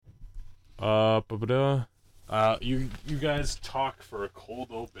You guys talk for a cold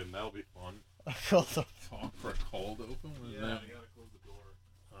open. That'll be fun. Talk for a cold open? You gotta close the door.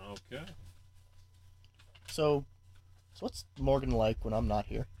 Okay. So what's Morgan like when I'm not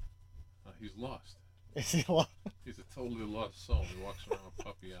here? He's lost. Is he lost? He's a totally lost soul. He walks around with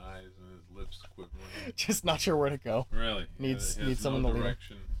puppy eyes and his lips quivering. Just not sure where to go. Really? Needs He has someone no to lead him.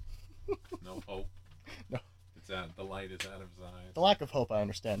 direction. No hope. No. The light is out of his eyes. The lack of hope, I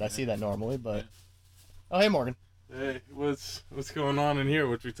understand. I see that normally, but... Yeah. Oh, hey, Morgan. Hey, what's going on in here?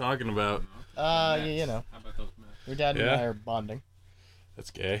 What we talking about? You know. How about those mats? Your dad and Yeah. I are bonding. That's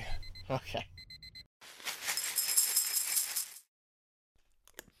gay. Okay.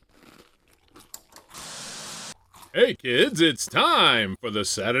 Hey kids, it's time for the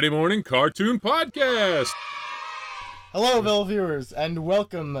Saturday Morning Cartoon Podcast. Hello, Ville viewers, and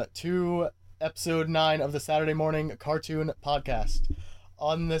welcome to episode 9 of the Saturday Morning Cartoon Podcast.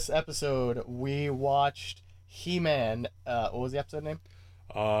 On this episode, we watched He-Man. What was the episode name?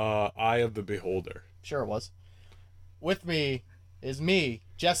 Eye of the Beholder. Sure it was. With me is me,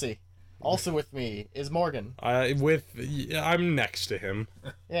 Jesse. Also with me is Morgan. I'm next to him.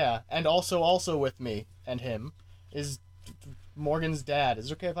 Yeah, and also with me and him is Morgan's dad.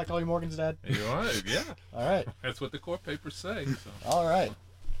 Is it okay if I call you Morgan's dad? You are, yeah. All right. That's what the court papers say. So. All right.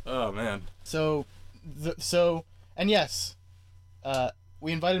 Oh man. And yes,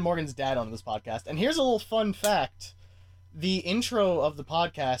 we invited Morgan's dad onto this podcast. And here's a little fun fact. The intro of the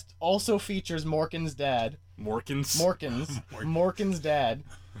podcast also features Morgan's dad. Morkins. Morgan's dad.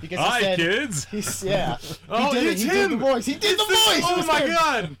 Because he Hi, said, kids. Yeah. Oh, it's He him. did the voice. He did the voice. Oh It was my him.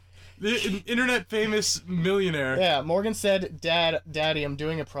 god. The internet famous millionaire. Yeah, Morgan said, Daddy, I'm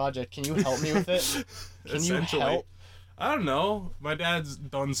doing a project. Can you help me with it? Can you Essentially. help? I don't know. My dad's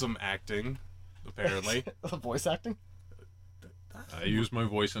done some acting, apparently. Voice acting? I use my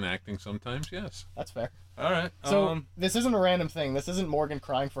voice in acting sometimes, yes. That's fair. All right. So, this isn't a random thing. This isn't Morgan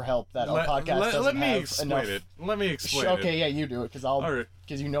crying for help that our podcast doesn't let me have explain enough. it. Let me explain it. Okay, yeah, you do it, because All right.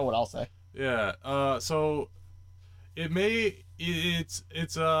 you know what I'll say. Yeah. So you may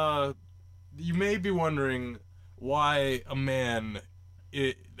be wondering why a man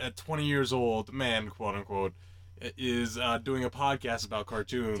at 20 years old, man, quote unquote, is doing a podcast about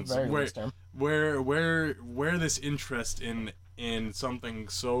cartoons. It's a very loose term. Where this interest in something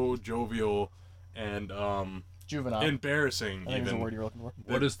so jovial and Juvenile. embarrassing I think is the even. word you're looking for.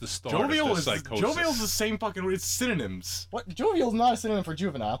 What is the start Jovial of is this psychosis? jovial's the same fucking word. It's synonyms. What? Jovial's not a synonym for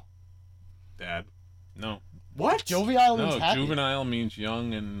juvenile. Dad. No. What? Jovial means No, happy. juvenile means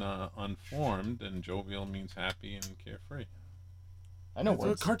young and unformed, and jovial means happy and carefree. I know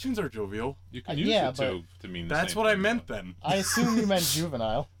words. Cartoons are jovial. You can use yeah, it to mean the That's same what I thing, meant though. then. I assume you meant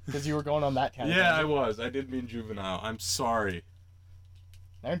juvenile, because you were going on that kind of Yeah, I tangent. was. I did mean juvenile. I'm sorry.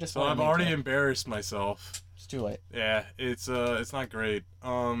 Now you're just So I've already embarrassed myself. It's too late. Yeah, it's not great.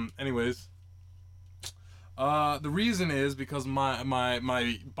 Anyways. The reason is because my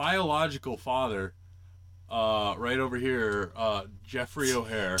biological father, right over here, Jeffrey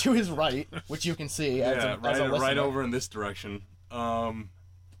O'Hare. To his right, which you can see as a listener. right over in this direction.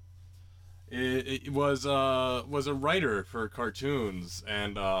 It was a writer for cartoons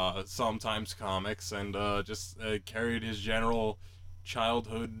and sometimes comics, and just carried his general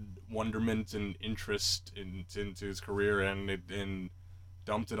childhood wonderment and interest into his career, and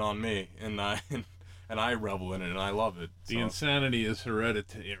dumped it on me, and I revel in it, and I love it. The So. insanity is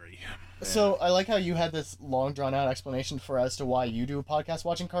hereditary. So I like how you had this long drawn out explanation for as to why you do a podcast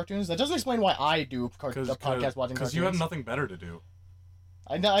watching cartoons. That doesn't explain why I do a podcast watching cartoons. Because you have nothing better to do.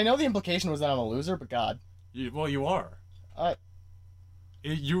 I know the implication was that I'm a loser, but God. You are.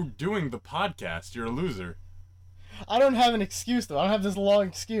 You're doing the podcast. You're a loser. I don't have an excuse though. I don't have this long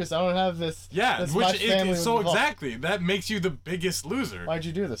excuse. I don't have this. Yeah, this my family so involved. exactly that makes you the biggest loser. Why'd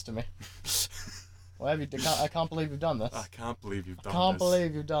you do this to me? Why have you? I can't believe you've done this. I can't believe you've done Can't this.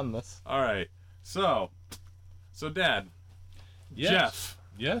 believe you've done this. All right, so Dad, Yes. Jeff.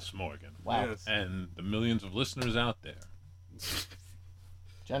 Yes, Morgan. Wow. Yes. And the millions of listeners out there.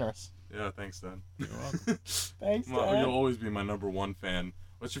 Generous. Yeah, thanks, Dad. You're welcome. Thanks, You'll Dad. always be my #1 fan.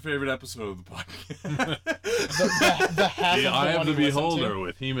 What's your favorite episode of the podcast? the half The of Eye one of the you listen to. Beholder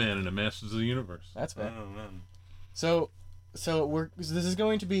with He-Man and the Masters of the Universe. That's fair. Oh man. So this is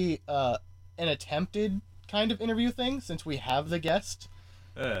going to be an attempted kind of interview thing since we have the guest,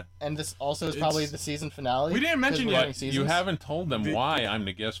 Yeah. and this also is probably It's- the season finale. We didn't 'cause mention we're yet. running You seasons. haven't told them The- why I'm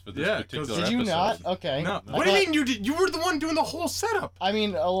the guest for this Yeah, 'cause- particular Did episode. you not? Okay. No. I What do you thought- mean you did? You were the one doing the whole setup. I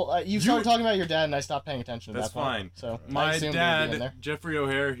mean, you started talking about your dad, and I stopped paying attention. That's that point, fine. So I My assumed you'd be in there. dad, Jeffrey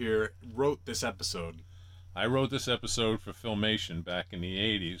O'Hare here, wrote this episode. I wrote this episode for Filmation back in the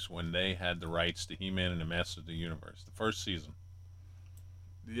 80s when they had the rights to He-Man and the Masters of the Universe, the first season.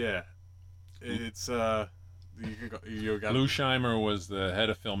 Yeah. It's, you got... Lou Scheimer was the head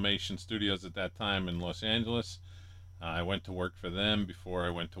of Filmation Studios at that time in Los Angeles. I went to work for them before I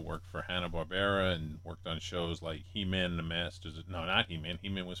went to work for Hanna-Barbera and worked on shows like He-Man and the Masters. No, not He-Man.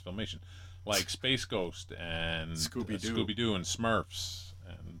 He-Man was Filmation. Like Space Ghost and Scooby-Doo and Smurfs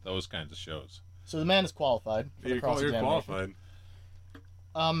and those kinds of shows. So the man is qualified for the You're cross-examination. qualified.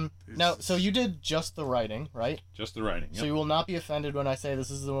 Now, so you did just the writing, right? Just the writing. Yep. So you will not be offended when I say this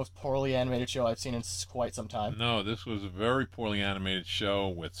is the most poorly animated show I've seen in quite some time. No, this was a very poorly animated show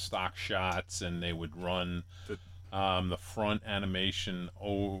with stock shots, and they would run the front animation,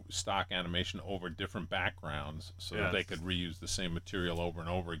 stock animation over different backgrounds so that they could reuse the same material over and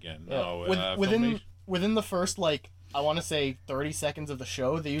over again. Yeah. No, within the first, like, I want to say 30 seconds of the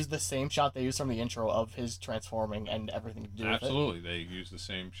show, they used the same shot they used from the intro of his transforming and everything to do with it. Absolutely. They used the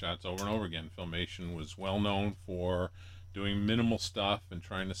same shots over and over again. Filmation was well known for doing minimal stuff and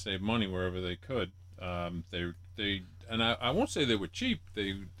trying to save money wherever they could. And I won't say they were cheap.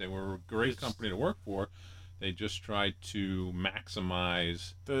 They were a great company to work for. They just tried to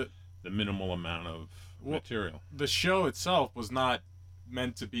maximize the minimal amount of material. The show itself was not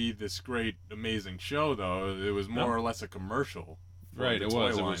meant to be this great, amazing show, though. It was more or less a commercial. Right, it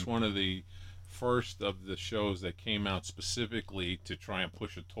was. It was one of the first of the shows that came out specifically to try and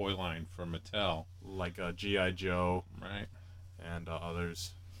push a toy line for Mattel. Like G.I. Joe. Right. And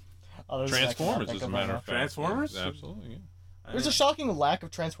others. Transformers, as a matter of fact. Transformers? Yeah, absolutely, yeah. There's a shocking lack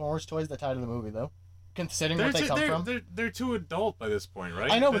of Transformers toys that tie to the movie, though. Considering what they come from. They're too adult by this point,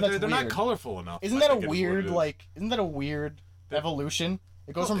 right? I know, but they're not colorful enough. Isn't that a weird evolution?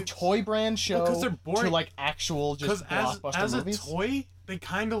 It goes from toy brand show to like actual just blockbuster movies. As a toy, they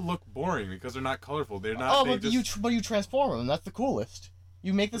kind of look boring because they're not colorful. They're not. Oh, but you transform them. That's the coolest.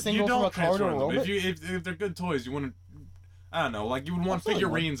 You make this thing go from a car to a robot. If they're good toys, you want to. I don't know. Like you would want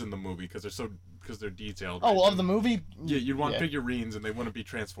figurines in the movie because they're detailed. Oh, well, of the movie. Yeah, you'd want figurines, and they wouldn't be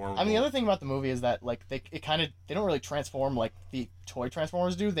transformable. I mean, the other thing about the movie is that like they don't really transform like the toy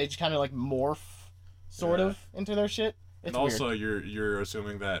Transformers do. They just kind of like morph, sort of, into their shit. It's and also, you're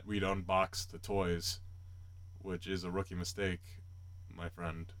assuming that we'd unbox the toys, which is a rookie mistake, my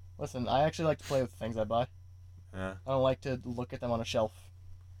friend. Listen, I actually like to play with the things I buy. Yeah. I don't like to look at them on a shelf,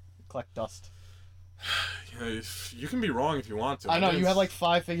 collect dust. You can be wrong if you want to. I know you have like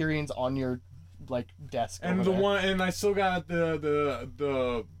 5 figurines on your like desk. And and I still got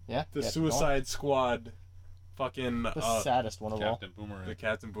the Suicide Squad. Fucking the saddest one of all. Captain Boomerang. The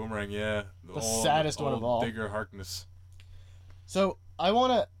Captain Boomerang, yeah. The saddest one of all. Digger Harkness. So I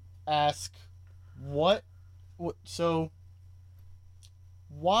want to ask, why?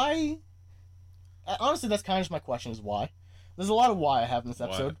 Honestly, that's kind of just my question. Is why? There's a lot of why I have in this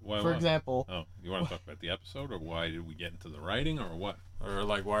episode. For example. Oh, you want to talk about the episode, or why did we get into the writing, or what? Or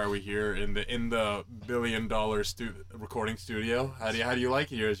like, why are we here in the $1 billion recording studio? How do you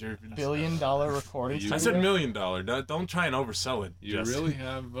like it here? Is your $1 billion recording studio? I said $1 million. Don't try and oversell it. You really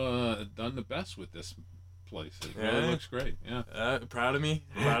have done the best with this place. It really looks great. Yeah. Proud of me.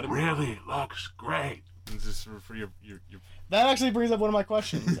 Really looks great. Just for your. That actually brings up one of my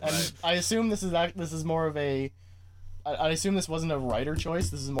questions, and I assume this is more of a. I assume this wasn't a writer choice.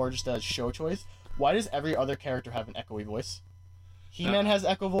 This is more just a show choice. Why does every other character have an echoey voice? He-Man has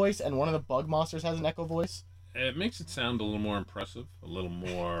echo voice, and one of the Bug Monsters has an echo voice. It makes it sound a little more impressive, a little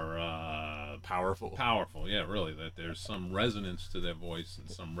more powerful. Powerful, yeah, really. That there's some resonance to their voice and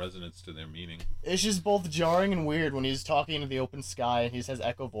some resonance to their meaning. It's just both jarring and weird when he's talking into the open sky and he just has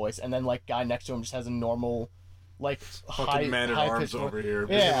echo voice, and then like guy next to him just has a normal, like fucking man at arms over here.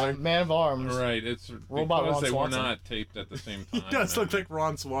 Yeah, man of arms. Right, it's Robot because Ron they Swanson. were not taped at the same time. He does look like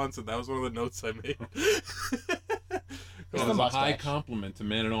Ron Swanson. That was one of the notes I made. It's a high compliment to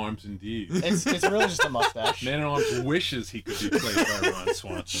Man at Arms, indeed. It's really just a mustache. Man at Arms wishes he could be played by Ron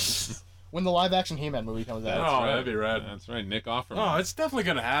Swanson. When the live action He-Man movie comes out. That's right. That'd be rad. That's right, Nick Offerman. Oh, it's definitely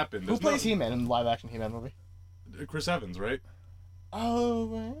gonna happen. Who plays He-Man in the live action He-Man movie? Chris Evans, right?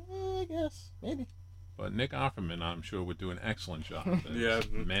 Oh, I guess maybe. But Nick Offerman, I'm sure, would do an excellent job. Yeah,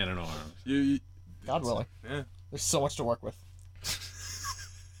 Man at Arms. God willing. Yeah. There's so much to work with.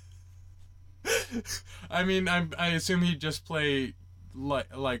 I mean, I assume he'd just play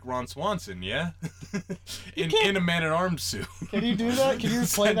like Ron Swanson, yeah? in a Man-at-Arms suit. Can you do that? Can you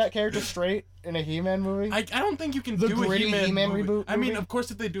play that character straight in a He-Man movie? I don't think you can the do a He-Man reboot. I mean, of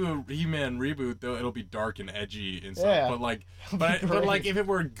course, if they do a He-Man reboot, though, it'll be dark and edgy and stuff. Yeah. But like if it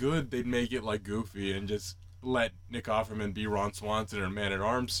were good, they'd make it like goofy and just let Nick Offerman be Ron Swanson in a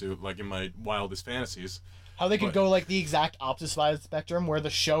Man-at-Arms suit, like in my wildest fantasies. How they could But- go like the exact opposite side of the spectrum, where the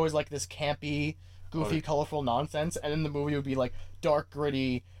show is like this campy, goofy, Oh. colorful nonsense, and then the movie would be like dark,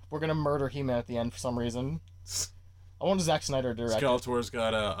 gritty. We're gonna murder He-Man at the end for some reason. I want Zack Snyder to direct. Skeletor's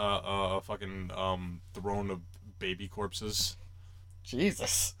got a fucking throne of baby corpses.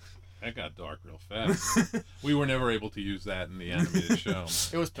 Jesus, That got dark real fast. We were never able to use that in the animated show.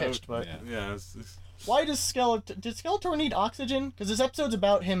 it was pitched, but yeah. Yeah. why does did Skeletor need oxygen? Because this episode's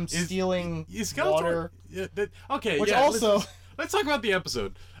about him stealing Skeletor. water, Yeah, okay. which yeah, also let's talk about the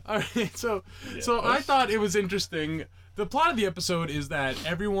episode. All right. So Yes. I thought it was interesting. The plot of the episode is that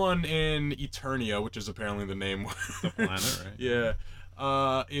everyone in Eternia, which is apparently the name, The planet, right? yeah,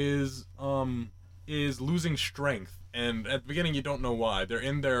 is losing strength, and at the beginning you don't know why. They're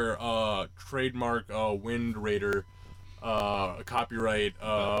in their trademark Wind Raider copyright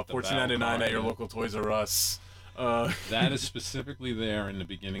The $14.99 battle at your card, yeah. local Toys R Us. That is specifically there in the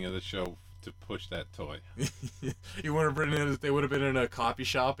beginning of the show to push that toy. You would have been in. They would have been in a copy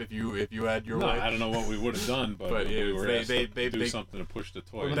shop if you had your No, way. I don't know what we would have done, but yeah, we were they- asked they- to they- do they- something to push the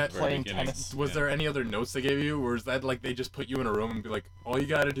toy We're at not the very playing beginning. tennis. Was there any other notes they gave you, or is that like they just put you in a room and be like, all you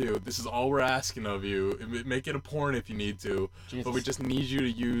gotta do, this is all we're asking of you, make it a porn if you need to, Jesus. but we just need you to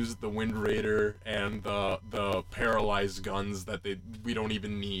use the Wind Raider and the paralyzed guns that we don't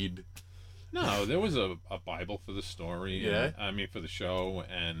even need. No, there was a Bible for the story. Yeah? And, I mean, for the show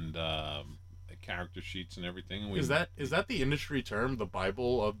and character sheets and everything. Is that the industry term, the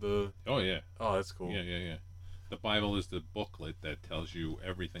Bible of the? Oh yeah, Oh, that's cool. yeah. The Bible is the booklet that tells you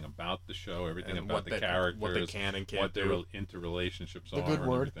everything about the show, everything And about the characters, what they can and can't what their do. interrelationships The are, good and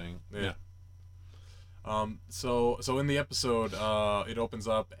word. everything. Yeah. So in the episode, it opens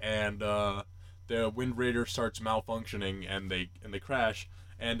up and the Wind Raider starts malfunctioning and they crash.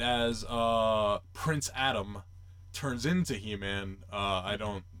 And as Prince Adam turns into He-Man,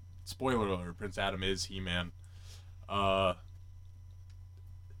 spoiler alert, Prince Adam is He-Man.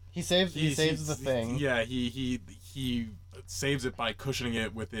 he saves the thing. Yeah, he saves it by cushioning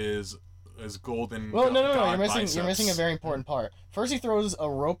it with his golden. Well, no, god you're missing biceps. a very important part. First, he throws a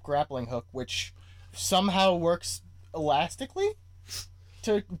rope grappling hook, which somehow works elastically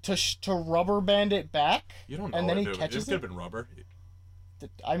to rubber band it back. You don't know. and then he dude. catches It could it? have been rubber.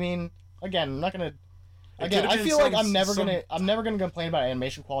 I mean, again, I'm not gonna. It Again, could've I been feel like some- I'm never gonna complain about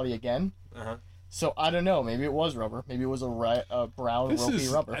animation quality again. Uh-huh. So I don't know. Maybe it was rubber. Maybe it was a brown ropey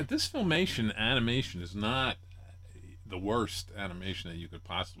rubber. This filmation animation is not the worst animation that you could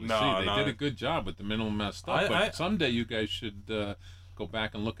possibly No, see. They no. did a good job with the minimal amount of stuff. But I- someday you guys should go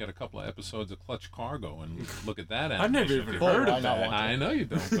back and look at a couple of episodes of Clutch Cargo and look at that animation. I've never if even you- Boy, heard why of not that. want I know you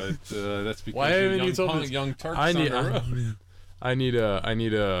don't, but that's because Why you're haven't you young, told punk, us? young Turks I on need. the road. I need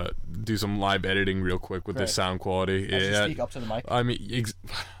to do some live editing real quick with Great. this sound quality. As you Yeah, speak up to the mic. I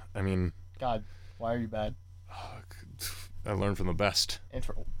mean, God, why are you bad? I learned from the best.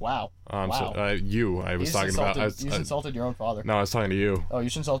 Wow. So Wow. I was talking about. You just insulted your own father. No, I was talking to you. Oh, you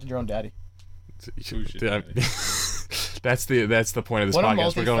just insulted your own daddy. Who's your daddy? That's the point of this What a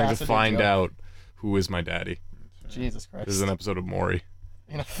podcast. We're going to multifaceted find joke. out who is my daddy. Jesus Christ. This is an episode of Maury.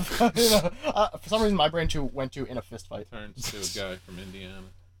 For some reason, my brain too went to in a fist fight. Turns to a guy from Indiana.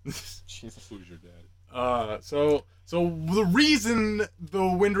 Jesus. Who's your daddy? So the reason the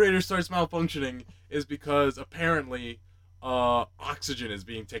Wind Raider starts malfunctioning is because apparently oxygen is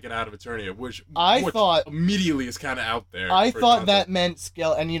being taken out of Eternia, which I thought- immediately is kind of out there. I for thought concept. that meant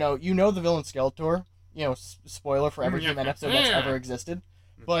and you know the villain Skeletor. Spoiler for every He-Man episode that's ever existed.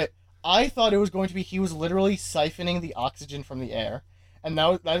 But I thought it was going to be he was literally siphoning the oxygen from the air, and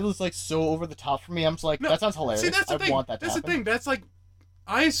that was like so over the top for me. I'm just like, No, that sounds hilarious. See, that's the I thing. want that to That's happen. the thing. That's like,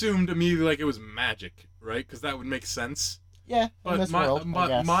 I assumed immediately like it was magic, right? Because that would make sense. Yeah, in But this world, I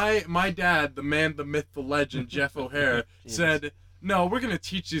guess. my dad, the man, the myth, the legend, Jeff O'Hare, Jesus. said, "No, we're gonna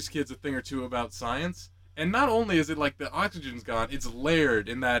teach these kids a thing or two about science." And not only is it like the oxygen's gone, it's layered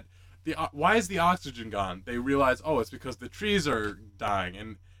in that why is the oxygen gone? They realize, oh, it's because the trees are dying,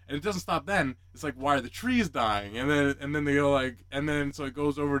 and it doesn't stop then. It's like, why are the trees dying? And then they go like, and then so it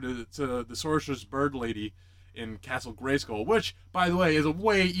goes over to the sorceress bird lady in Castle Grayskull, which, by the way, is a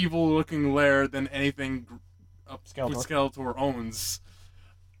way evil looking lair than anything Skeletor owns.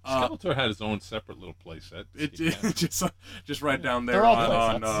 Skeletor had his own separate little playset. It just right down there They're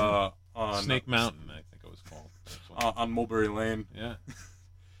all on Snake Mountain, I think it was called. on Mulberry Lane, Yeah.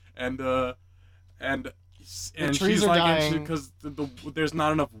 and trees she's are like, dying. because there's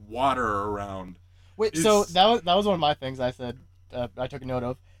not enough water around. Wait, It's- so that was one of my things I said. I took a note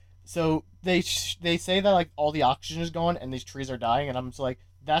of. So they say that like all the oxygen is gone and these trees are dying, and I'm just like,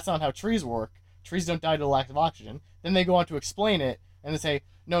 that's not how trees work. trees don't die to the lack of oxygen. Then they go on to explain it, and they say,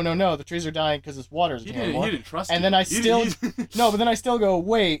 no, the trees are dying because this water isn't He here didn't, anymore. he didn't trust And you. then I He- still he- no, but then I still go,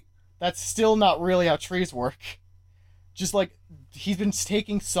 wait, that's still not really how trees work. Just like he's been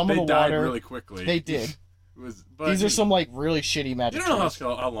taking some They of the died water. really quickly. They did. But These are you- some like really shitty magic. You don't know trees.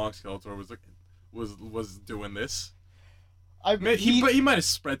 how long Skeletor was doing this. I But he might have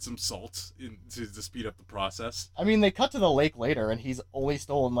spread some salt to speed up the process. I mean, they cut to the lake later, and he's only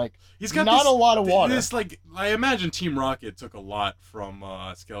stolen like He's got not this, a lot of water. This like I imagine Team Rocket took a lot from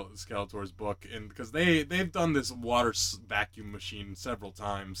Skeletor's book, and because they've done this water vacuum machine several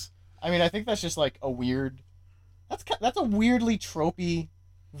times. I mean, I think that's just like a weird. That's a weirdly tropey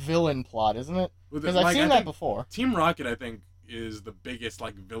villain plot, isn't it? Because I've seen that before. Team Rocket, I think, is the biggest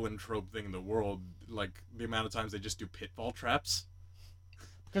like villain trope thing in the world. Like the amount of times they just do pitfall traps.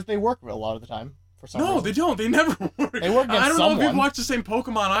 Because they work a lot of the time for some No, reason. they don't. They never work. They work against I don't know if someone. you've watched the same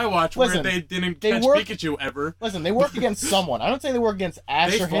Pokemon I watch where Listen, they didn't they catch work- Pikachu ever. Listen, they work against someone. I don't say they work against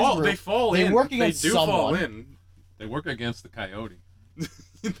Ash They or fall. his They group. fall They in. work against they do fall someone. in. They work against the Coyote.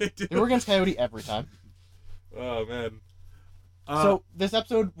 They do. They work against Coyote every time. Oh man. So this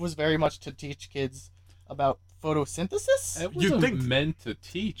episode was very much to teach kids about photosynthesis. It You'd wasn't think- meant to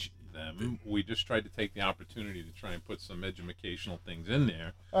teach them. We just tried to take the opportunity to try and put some educational things in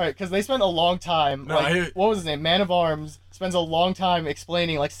there. All right, because they spent a long time. No, what was his name? Man of Arms spends a long time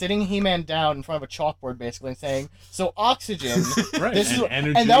explaining, like sitting He-Man down in front of a chalkboard, basically, and saying, "So oxygen." Right, This and is-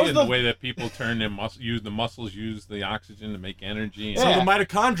 energy, and that was and the- the way that people turn their use the oxygen to make energy. And So Yeah. the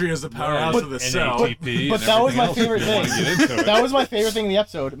mitochondria is the powerhouse Right, of the and cell. ATP but and that was everything my else if favorite you wanna thing. get into it. That was my favorite thing in the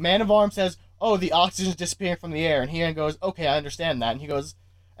episode. Man of Arms says, "Oh, the oxygen's disappearing from the air," and He-Man goes, "Okay, I understand that." And he goes,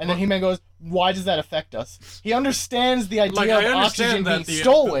 and then He-Man goes, "Why does that affect us?" He understands the idea like of I oxygen understand that being the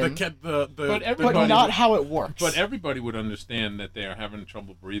stolen, But but everybody not would- how it works. But everybody would understand that they are having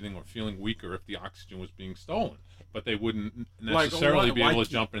trouble breathing or feeling weaker if the oxygen was being stolen. But they wouldn't Like, necessarily be why able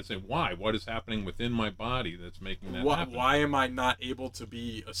to jump in and say, why? What is happening within my body that's making that happen? why am I not able to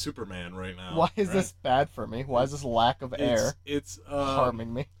be a Superman right now? Why is Right? this bad for me? Why is this lack of air It's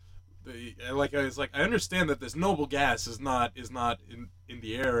harming me? I understand that this noble gas is not in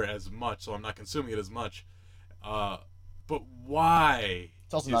the air as much, so I'm not consuming it as much. But why?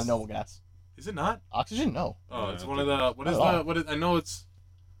 It's also not a noble gas. Is it not? Oxygen? No. Oh, No, it's I one of think- the what is Not at the all. what is I know it's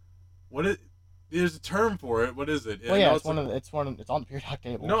what is there's a term for it. What is it? Well, I yeah, know it's one of the, it's on the periodic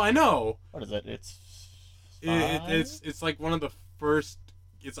table. No, I know. What is it? It's It's like one of the first.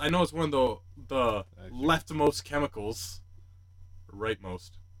 I know it's one of the leftmost chemicals, or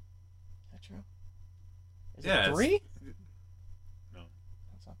rightmost. Is that true? Is Yeah, it it's- 3? No.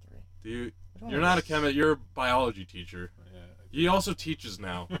 It's not 3. Do you? Which one You're is not a it? chemist. You're a biology teacher. Yeah. He also teaches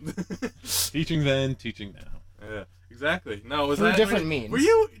now. Teaching then, teaching now. Yeah, exactly. No, was Through that different means. Were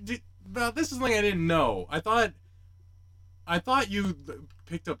you? Well, this is something I didn't know. I thought you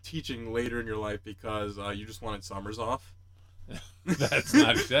picked up teaching later in your life because you just wanted summers off. That's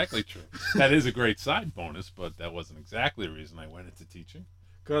not exactly true. That is a great side bonus, but that wasn't exactly the reason I went into teaching.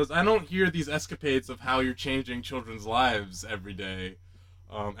 Because I don't hear these escapades of how you're changing children's lives every day,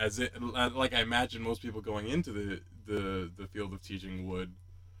 like I imagine most people going into the field of teaching would.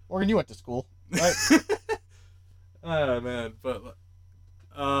 Or you went to school, right? Oh man, but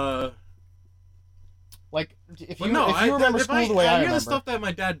Like, if but you, no, if you remember if school the way I hear remember. the stuff that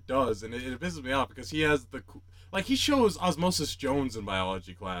my dad does, and it pisses me off because he has he shows Osmosis Jones in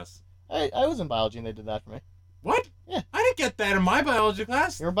biology class. I was in biology and they did that for me. What? Yeah. I didn't get that in my biology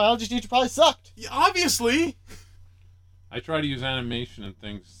class. Your biology teacher probably sucked. Yeah, obviously. I try to use animation and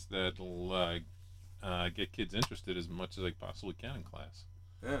things that'll get kids interested as much as I possibly can in class.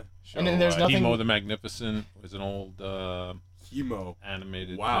 Yeah. So, And then there's nothing- Hemo the Magnificent was an old Chemo.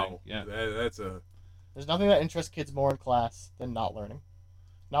 animated Wow. thing. Yeah. That's a. There's nothing that interests kids more in class than not learning.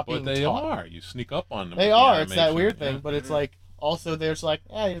 Not being But they taught. are. You sneak up on them. They with the are. It's that animation, weird yeah. thing, but it's like also they're just like,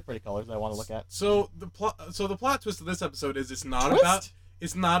 yeah, you're pretty colors I want to look at. So the plot twist of this episode is it's not Twist?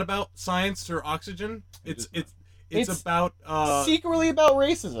 about science or oxygen. It's It's about secretly about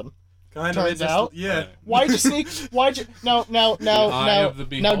racism. kind turns of just, out. yeah. Right. Why'd you sneak? Why'd you? Now, eye of the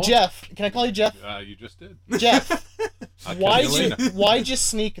beholder. Jeff. Can I call you Jeff? You just did. Jeff. I'll Why'd tell you later. why'd you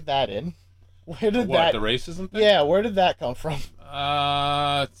sneak that in? Where did What, that? the racism thing? Yeah, where did that come from?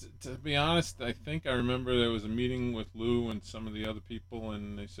 To be honest, I think I remember there was a meeting with Lou and some of the other people,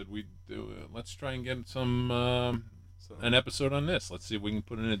 and they said let's try and get an episode on this. Let's see if we can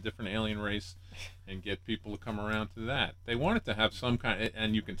put in a different alien race and get people to come around to that. They wanted to have some kind,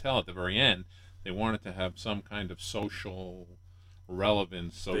 and you can tell at the very end, they wanted to have some kind of social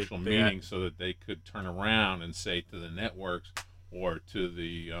relevance, social They meaning, so that they could turn around and say to the networks or to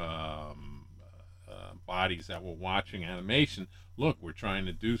the bodies that were watching animation, look, we're trying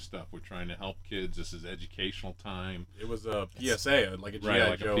to do stuff. We're trying to help kids. This is educational time. It was a PSA, like a GI Right,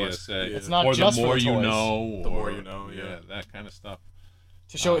 like Joe. a PSA. It's not or just the for more the you toys. know. The more or- you know, yeah. that kind of stuff.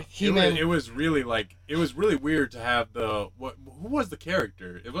 To show He-Man. It was really weird to have who was the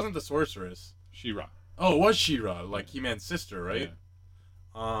character? It wasn't the sorceress. She-Ra. Oh, it was She-Ra, like He-Man's sister, right?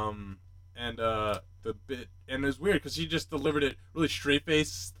 Yeah. And it was weird because he just delivered it really straight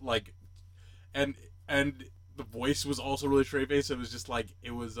faced, like, and the voice was also really straight faced. It was just like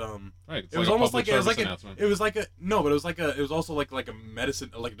it was Right. It's it was a almost public like service announcement. it was like a no, but it was like it was also like a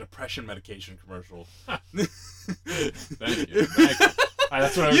medicine, like a depression medication commercial. Thank you.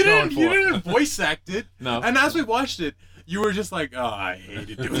 That's what I was You going didn't for. you didn't voice act it. No. And as we watched it, you were just like, oh, I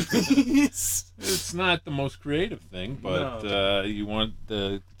hated doing this. It's not the most creative thing, but you want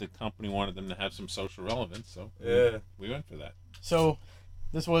the company wanted them to have some social relevance, so Yeah. we went for that. So,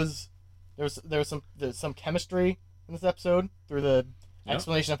 there was some chemistry in this episode through the Yep.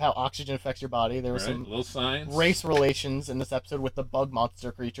 explanation of how oxygen affects your body. There was Right, some little science, race relations in this episode with the bug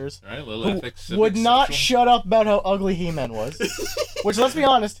monster creatures. right? Little Who ethics, civics, would not social. shut up about how ugly He-Man was. Which, let's be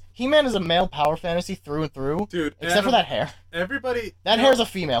honest, He-Man is a male power fantasy through and through. Dude, Except for that hair. Everybody. That hair's a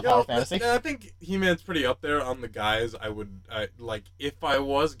female power Yo, fantasy. I think He-Man's pretty up there on the guys I like if I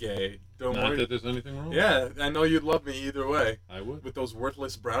was gay. Don't Not worry. that there's anything wrong. Yeah, I know you'd love me either way I would. with those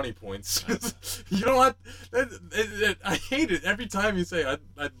worthless brownie points. You don't want. I hate it every time you say I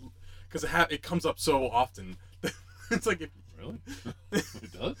because it comes up so often. It's like if Really?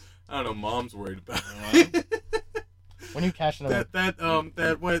 It does? I don't know. Mom's worried about Wow. it. When you cash in them.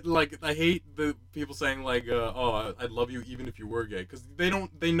 that what like I hate the people saying like oh I'd love you even if you were gay because they know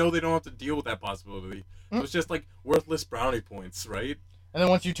they don't have to deal with that possibility. So it's just like worthless brownie points, right? And then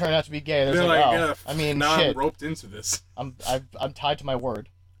once you turn out to be gay, there's They're like, oh, yeah, I mean, now shit. I'm roped into this. I'm tied to my word.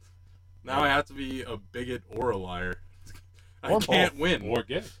 Now I have to be a bigot or a liar. I Or can't both. win. Or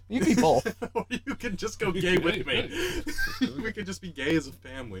gay. You can be both. Or you can just go gay Gay, with me. right. We could just be gay as a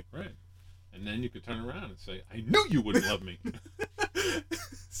family. Right. And then you could turn around and say, I knew you wouldn't love me.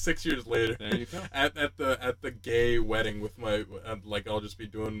 6 years later, There you go. at the gay wedding with my like I'll just be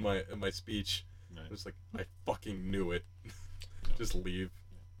doing my speech. Right. Just like I fucking knew it. Just leave.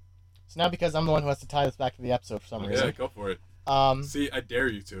 It's not because I'm the one who has to tie this back to the episode for some Yeah, reason. go for it. Um, See, I dare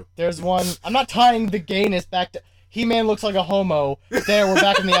you to. there's one. I'm not tying the gayness back to. He-Man looks like a homo. There, we're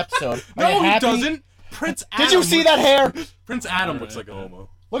back in the episode. Are you No, he happy? doesn't. Prince Adam. Did you see that hair? Prince Adam Alright, looks like a yeah. homo.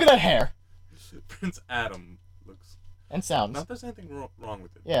 Look at that hair Prince Adam looks. and sounds. Not there's anything wrong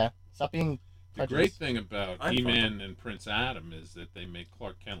with it. Yeah, stop being The great prejudiced. thing about I He-Man and Prince Adam is that they make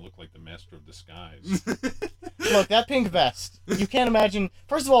Clark Kent look like the Master of Disguise. Look, that pink vest. You can't imagine.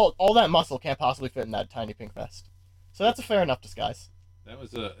 First of all that muscle can't possibly fit in that tiny pink vest. So that's a fair enough disguise. That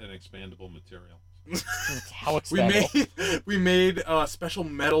was an expandable material. It's how we expandable. made special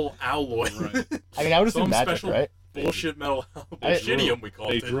metal alloy. Right. I mean, I would assume Some magic, special right? bullshit metal alloy. I- Bullshitium we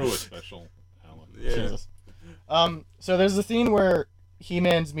called They it. drew a special alloy. Yeah. Jesus. So there's a scene where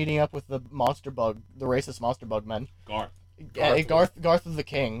He-Man's meeting up with the monster bug, the racist monster bug men. Garth. Garth of the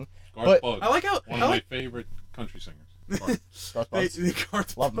King. Garth But- Bug. I like how One of my favorite country singers. Garth. Garth they, Bugs.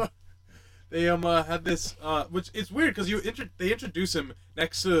 Garth Love him. They had this which it's weird because they introduce him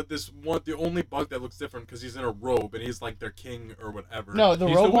next to this one, the only bug that looks different because he's in a robe and he's like their king or whatever. No, the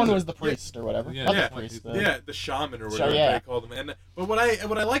He's rogue the one wizard. was the priest or whatever. Yeah, Not yeah, the priest. yeah, the shaman or Sure, whatever yeah. they called him. And but what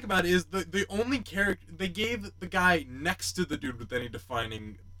I like about it is the only character they gave the guy next to the dude with any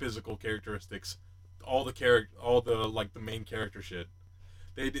defining physical characteristics, all the like the main character shit.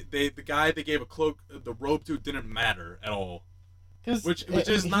 The guy they gave a cloak, the robe to didn't matter at all. Which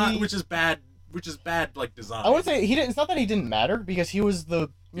is bad like design. I wouldn't say he didn't. It's not that he didn't matter because he was the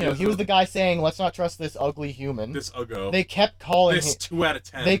he was the guy saying let's not trust this ugly human. this uggo. They kept calling This him. 2 out of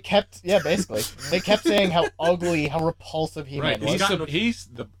 10. They kept basically they kept saying how ugly, how repulsive He-Man Right. was. He's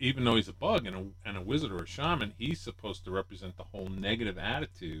even though he's a bug and a wizard or a shaman, he's supposed to represent the whole negative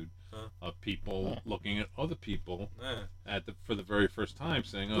attitude of people looking at other people for the very first time,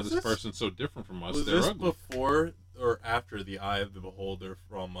 saying, "Oh, Was this this- person's so different from us. Was They're this ugly." before or after the Eye of the Beholder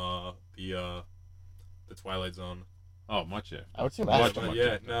from the Twilight Zone? Oh, much after. I would assume Much, after. much Yeah,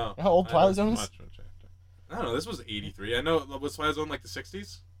 after. no. How old Twilight Zone is? Much after. I don't know. This was '83. I know. Was Twilight Zone like the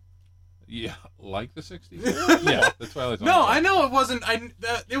 '60s? Yeah, like the '60s. Yeah, the Twilight Zone. No, I know it wasn't.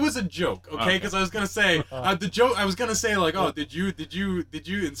 It was a joke, okay? Okay. Because I was gonna say the joke. I was gonna say like, oh, did you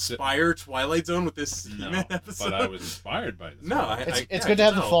inspire Twilight Zone with this No, He-Man episode? but I was inspired by this. No, It's good to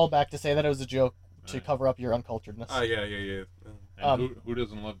have the tell. fallback to say that it was a joke to Right. cover up your unculturedness. Oh yeah. And who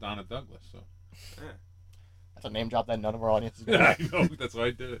doesn't love Donna Douglas? So That's a name drop that none of our audience is gonna I know, that's why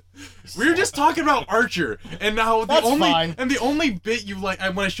I did it. We were just talking about Archer, and now That's fine. the only bit you like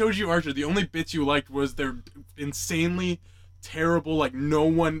when I showed you Archer, the only bits you liked was their insanely terrible. Like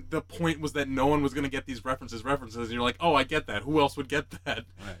the point was that no one was gonna get these references, and you're like, oh, I get that. Who else would get that?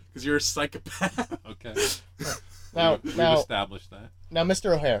 Right. Because you're a psychopath. Okay. Now, We've now, established that. now,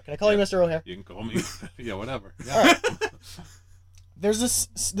 Mr. O'Hare. Can I call you Mr. O'Hare? You can call me. Yeah, whatever. Yeah. All right. There's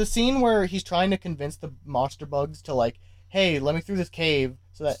the scene where he's trying to convince the monster bugs to like, hey, let me through this cave,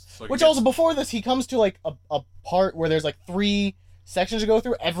 so that. So Which he also before this, he comes to like a part where there's like 3 sections to go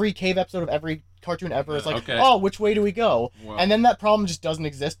through. Every cave episode of every cartoon ever is like, Okay. oh, which way do we go? Well, And then that problem just doesn't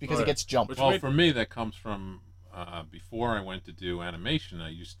exist because it Right. gets jumped. Which well, way- for me, that comes from before I went to do animation. I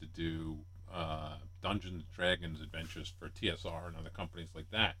used to do Dungeons and Dragons adventures for TSR and other companies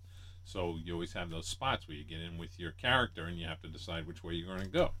like that. So you always have those spots where you get in with your character and you have to decide which way you're going to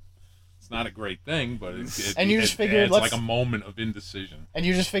go. It's not a great thing, but And you just figured, it's let's- like a moment of indecision. And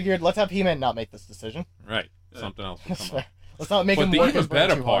you just figured, let's have He-Man not make this decision. Right. Yeah. Something else will That's come up. fair. Let's not make But him the work even his brain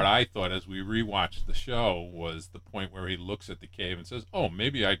better too part, hard. I thought, as we rewatched the show, was the point where he looks at the cave and says, "Oh,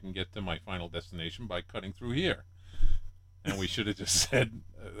 maybe I can get to my final destination by cutting through here." And we should have just said,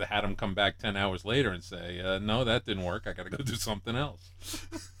 had him come back 10 hours later and say, "No, that didn't work. I got to go do something else."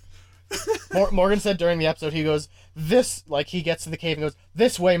 Morgan said during the episode, he goes, this, like, he gets to the cave and goes,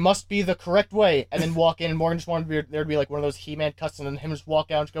 this way must be the correct way, and then walk in, and Morgan just wanted there to be, like, one of those He-Man cuts, and then him just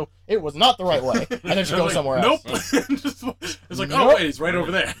walk out and just go, it was not the right way, and then just go Like, somewhere nope. else. It's like, Nope. oh wait, he's right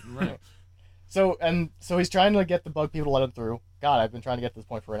over there. Right. So he's trying to get the bug people to let him through. God, I've been trying to get to this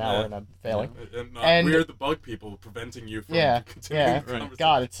point for an hour, Yeah. and I'm failing. And And- we're the bug people preventing you from Yeah, continuing yeah. the conversation.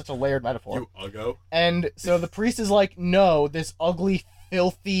 God, it's such a layered metaphor. You uggo. And so the priest is like, no, this ugly,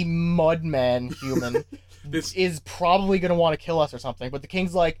 filthy mudman human This is probably going to want to kill us or something. But the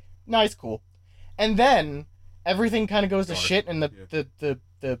king's like, nice, cool. And then everything kind of goes to Dark. shit and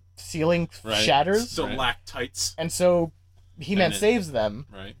the ceiling Right. shatters. stalactites And so He-Man And then- saves them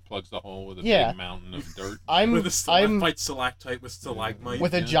Right. Plugs the hole with a Yeah. big mountain of dirt. I'm with a I'm stalactite with stalagmite.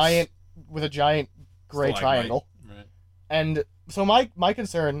 with a Yes. giant gray Stalagmite. triangle. Right. And so my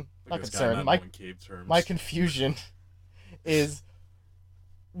concern, Look not at this guy concern, not my knowing cave terms. my confusion is,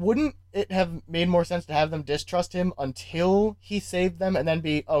 wouldn't it have made more sense to have them distrust him until he saved them and then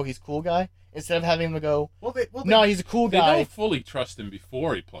be, oh, he's a cool guy, instead of having them go, well, they no, he's a cool They guy. don't fully trust him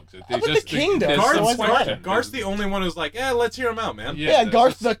before he plugs it. They But the just king does, there's so some what's the matter? question. Garth's the only one who's like, let's hear him out, man. Yeah, there's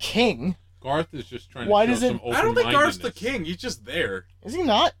Garth just- the king. Garth is just trying Why to does show it- some I don't think Garth's the open-mindedness. king. He's just there. Is he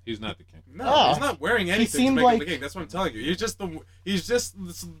not? He's not the king. No, Oh. he's not wearing anything to seemed make him like- the king. That's what I'm telling you. He's just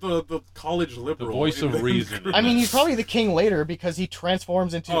the college liberal. voice of in the reason. group. I mean, he's probably the king later because he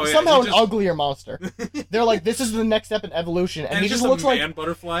transforms into Oh, yeah, somehow he an just- uglier monster. They're like, this is the next step in evolution, and, and he just just looks a like, man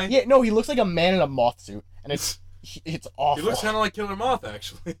butterfly. yeah, no, he looks like a man in a moth suit, and it's awful. He looks kind of like Killer Moth,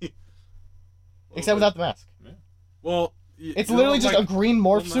 actually. Except without the mask. Well, It's literally just a green morph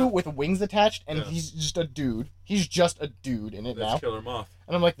well, no. suit with wings attached, and Yeah. he's just a dude. He's just a dude in it That's now. Killer Moth.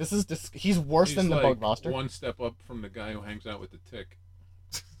 And I'm like, this is he's worse He's than the like bug monster. one step up from the guy who hangs out with the tick.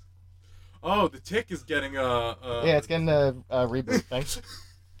 Oh, the Tick is getting a. Yeah, it's getting a reboot thing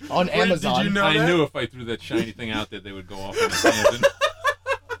on Wait, Amazon. Did you know I that? knew if I threw that shiny thing out there, they would go off on a tangent.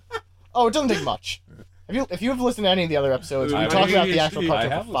 Oh, it doesn't take much. If you have listened to any of the other episodes, we I talked about the ADHD. actual I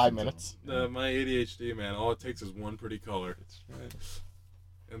cartoon have for 5 listened to minutes. My ADHD, man. All it takes is one pretty color, That's right.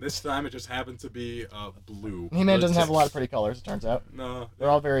 and this time it just happened to be blue. He-Man The doesn't have a Tick- lot of pretty colors, it turns out. No. They're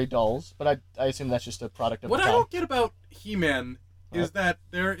all very dulls, but I assume that's just a product of What the I time. don't get about He-Man is that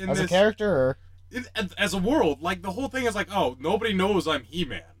they're in As this a character, or as a world. Like the whole thing is like, oh, nobody knows I'm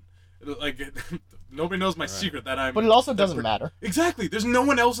He-Man. Like nobody knows my Right. secret that I'm. but it also that doesn't per- matter. Exactly. There's no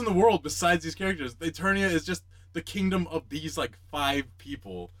one else in the world besides these characters. Eternia is just the kingdom of these like 5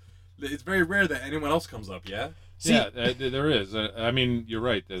 people. It's very rare that anyone else comes up. Yeah. See, Yeah, there is. I mean, you're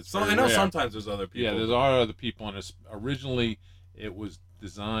right. That's So very I know rare. sometimes there's other people. Yeah, there are other people, and originally it was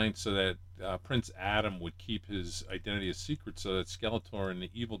designed so that Prince Adam would keep his identity a secret, so that Skeletor and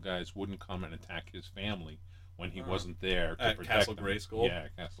the evil guys wouldn't come and attack his family when he wasn't there to At protect Castle them. Grayskull? Yeah,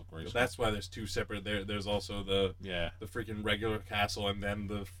 Castle Grayskull. That's why there's 2 separate. There's also the freaking regular castle and then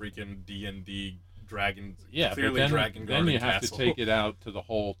the freaking D&D dragon. Yeah, but clearly then, Dragon then Garden you have castle. to take it out to the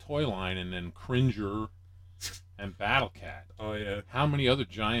whole toy line, and then Cringer and Battle Cat. Oh yeah. How many other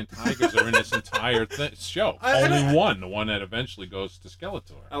giant tigers are in this entire show? I- Only one, the one that eventually goes to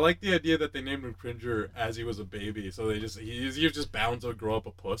Skeletor. I like the idea that they named him Cringer as he was a baby, so he was just bound to grow up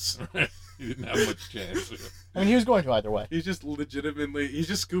a puss. He didn't have much chance. I mean, he was going to either way. He's just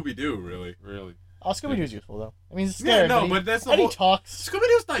Scooby Doo, really. Really. Oh, Scooby-Doo's useful, though. I mean, he's Yeah, scared, no, but that's the and whole. he talks.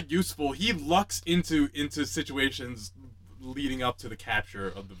 Scooby-Doo's not useful. He lucks into situations leading up to the capture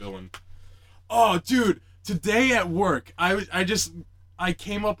of the villain. Oh, dude! Today at work, I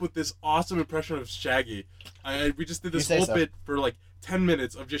came up with this awesome impression of Shaggy. We just did this whole bit for like 10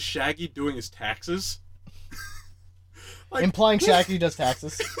 minutes of just Shaggy doing his taxes. Like, implying Shaggy does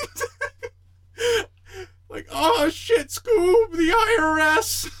taxes. Like, oh shit, Scoob, the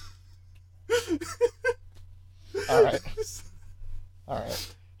IRS. All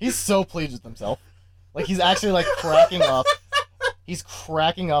right. He's so pleased with himself. Like, he's actually like cracking up. He's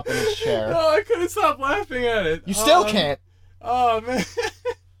cracking up in his chair. No, I couldn't stop laughing at it. You still can't. Oh man.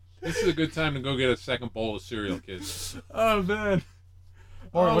 This is a good time to go get a second bowl of cereal, kids. Oh man.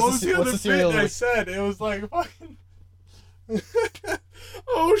 Or what's the cereal? I said it was like fucking.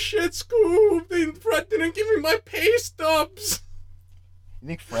 Oh shit, Scoob! Fred didn't give me my pay stubs. You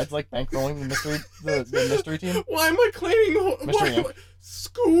think Fred's like bankrolling the mystery team? Why am I claiming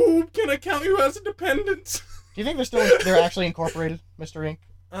Scoob? Can I count you as a dependent? Do you think they're actually incorporated, Mr. Inc?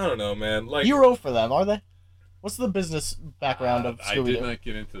 I don't know, man. Like, you wrote for them, are they? What's the business background of Scooby-Doo? I did not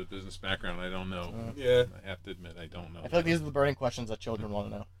get into the business background. I don't know. Yeah. I have to admit, I don't know. I feel like these are the burning questions that children want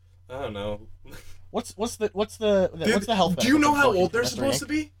to know. I don't know. What's the health? Do you know how old they're supposed to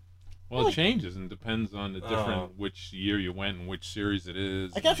be? Well, it changes and depends on the different which year you went and which series it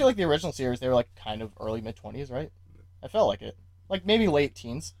is. I kind of feel like the original series they were like kind of early mid-20s, right? I felt like it, like maybe late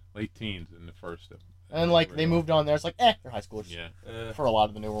teens. Late teens in the first. And like they moved on there. It's like they're high schoolers. Yeah. For a lot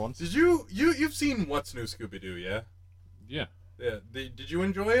of the newer ones. Did you've seen What's New Scooby-Doo? Yeah. Yeah. Yeah. Did you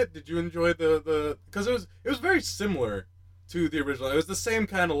enjoy it? Did you enjoy the? Because it was very similar to the original. It was the same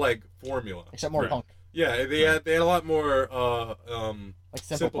kind of like formula. Except more punk. Yeah, they had a lot more like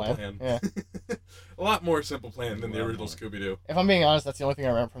simple plan. Yeah. A lot more simple plan than the original Scooby-Doo. If I'm being honest, that's the only thing I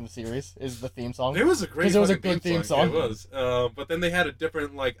remember from the series is the theme song. It was a great. Because it was a good theme song. It was. But then they had a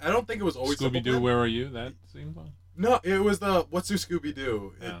different like. I don't think it was always Scooby-Doo. Where are you? That theme song. No, it was the What's New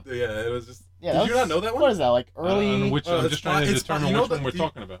Scooby-Doo. It was just. Yeah, did you not know that one? What is that like? Early. I'm just trying to determine which one we're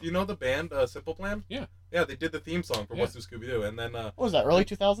talking about. Do you know the band Simple Plan? Yeah. Yeah, they did the theme song for What's New Scooby-Doo, and then. What was that? Early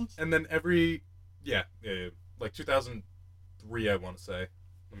 2000s. And then yeah, like 2003, I want to say.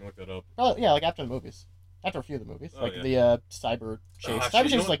 Let me look that up. Oh yeah, like after the movies. After a few of the movies, the Cyber Chase. Cyber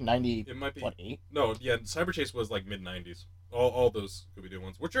Chase was like 90. It might be 8? No, yeah, Cyber Chase was like mid 90s. All those Scooby-Doo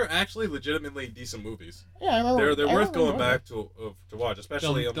ones, which are actually legitimately decent movies. Yeah, I remember. They're worth going back to watch,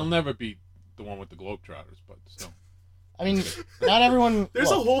 especially. They'll never beat the one with the Globetrotters, but still. I mean, not everyone. There's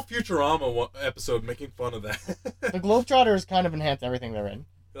a whole Futurama episode making fun of that. The Globetrotters kind of enhance everything they're in.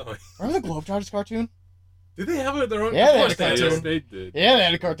 Oh. Remember the Globetrotters cartoon? Did they have their own? Yeah, they had a cartoon. Yes, they did. Yeah, they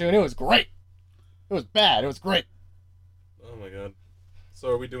had a cartoon. It was great. It was bad. It was great. Oh my god. So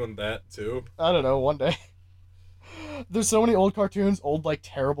are we doing that too? I don't know. One day. There's so many old cartoons, old like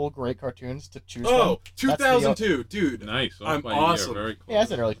terrible, great cartoons to choose from. Oh, 2002, dude. Nice. I'm awesome. Very close. Yeah, I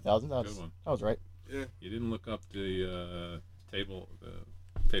said early 2000s. That was right. Yeah. You didn't look up the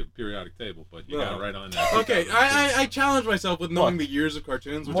periodic table, but you got it right on that. Okay, I challenged myself with knowing the years of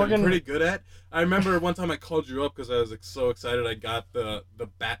cartoons, which I'm pretty good at. I remember one time I called you up because I was like, so excited. I got the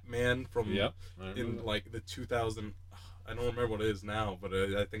Batman from in like the 2000. I don't remember what it is now, but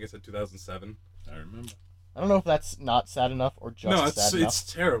I think I said 2007. I remember. I don't know if that's not sad enough or just sad enough. It's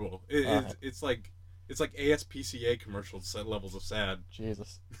terrible. It's like ASPCA commercial levels of sad.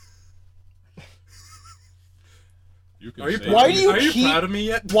 Jesus. Are you proud of me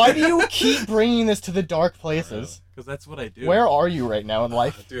yet? Why do you keep bringing this to the dark places? Because that's what I do. Where are you right now in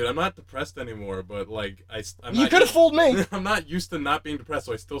life? Dude, I'm not depressed anymore, but like I'm you could have fooled me. I'm not used to not being depressed,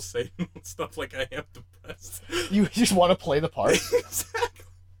 so I still say stuff like I am depressed. You just want to play the part. Exactly.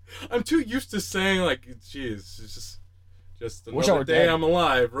 I'm too used to saying like, "Geez, it's just Wish another day dead. I'm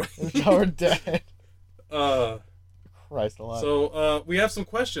alive." Right? Wish I were dead. Christ alive. So we have some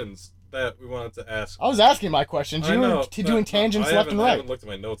questions that we wanted to ask. I was asking my questions. You were doing tangents left and right. I haven't looked at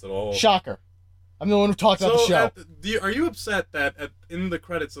my notes at all. Shocker. I'm the one who talked about the show. Are you upset that in the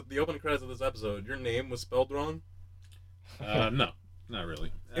credits, the opening credits of this episode, your name was spelled wrong? No, not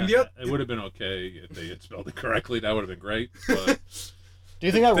really. It would have been okay if they had spelled it correctly. That would have been great. But do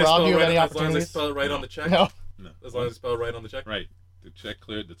you think that robbed you of any opportunities? As long as they spell it right on the check? No. As long as they spell it right on the check? Right. The check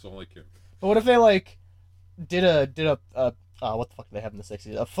cleared, that's all I care. But what if they, like, did a what the fuck do they have in the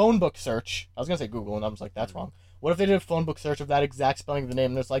 60s? A phone book search. I was going to say Google, and I was like, that's wrong. What if they did a phone book search of that exact spelling of the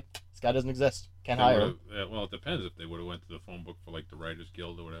name, and it's like, this guy doesn't exist. Can't hire him. Well, it depends. If they would have went to the phone book for, like, the Writers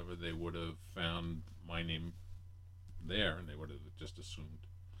Guild or whatever, they would have found my name there, and they would have just assumed.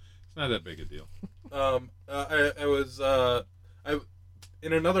 It's not that big a deal.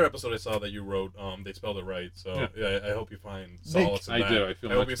 in another episode I saw that you wrote, they spelled it right. So yeah, I hope you find solace in I that. do. I feel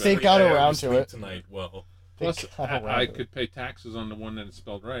hope much you better. They sleep- got I hope you around to sleep it. tonight. Well, Plus, got around I to it. could pay taxes on the one that is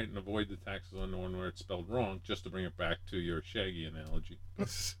spelled right and avoid the taxes on the one where it's spelled wrong, just to bring it back to your Shaggy analogy.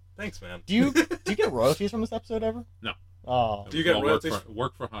 thanks, man. Do you get royalties from this episode ever? No. Oh. Do you get Well, royalties?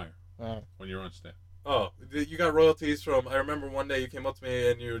 Work for hire Alright. when you're on staff. Oh, you got royalties from. I remember one day you came up to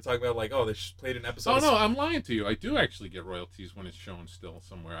me and you were talking about like, oh, they played an episode. Oh of no, I'm lying to you. I do actually get royalties when it's shown still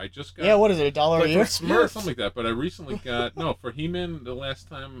somewhere. I just got Yeah, what is it? $1 a Like year? from Yeah, Smurfs. something like that. But I recently got no for He-Man. The last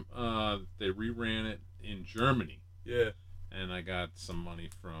time they reran it in Germany, Yeah. and I got some money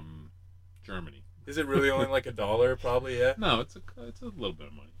from Germany. Is it really only like $1? Probably, yeah. No, it's a little bit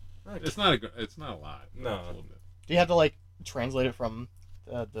of money. Okay. It's not a lot. but No. it's a little bit. Do you have to like translate it from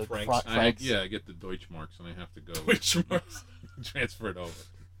the Francs. francs? I get the Deutschmarks, and I have to go Which marks? transfer it over.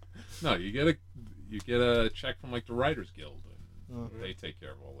 No, you get a check from like the Writers Guild, and Mm. they take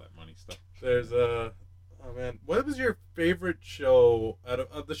care of all that money stuff. There's oh man, what was your favorite show out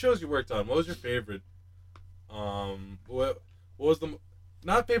of the shows you worked on? What was your favorite? What was the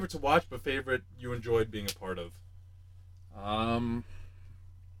not favorite to watch, but favorite you enjoyed being a part of?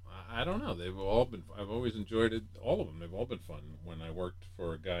 I don't know. They've all been. I've always enjoyed it. All of them. They've all been fun. When I worked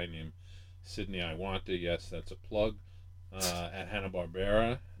for a guy named Sidney Iwanta, yes, that's a plug, at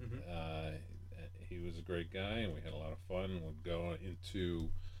Hanna-Barbera. Mhm. He was a great guy, and we had a lot of fun. We'd go into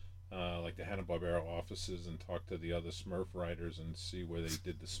like the Hanna-Barbera offices and talk to the other Smurf writers and see where they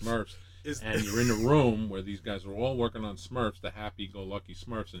did the Smurfs. And you're in a room where these guys are all working on Smurfs, the happy-go-lucky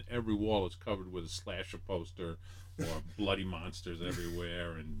Smurfs, and every wall is covered with a slasher poster or bloody monsters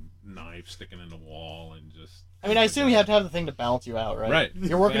everywhere and knives sticking in the wall and just... I mean, I assume you have to have the thing to balance you out, right? Right.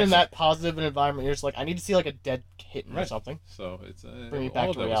 You're working in Exactly. that positive environment. You're just like, I need to see like a dead kitten or Right. something. So it's Bring it all back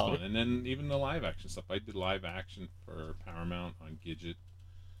of to that reality. was fun. And then even the live action stuff. I did live action for Paramount on Gidget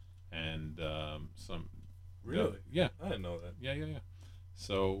and some... Really? Yeah. I didn't know that. Yeah.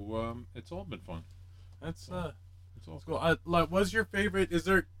 So it's all been fun. That's It's all cool. Like, what's your favorite? Is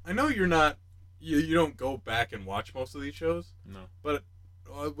there? I know you're not. You don't go back and watch most of these shows. No. But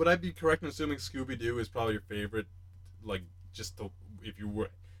would I be correct in assuming Scooby Doo is probably your favorite? Like, just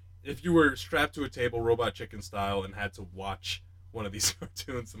if you were strapped to a table, Robot Chicken style, and had to watch one of these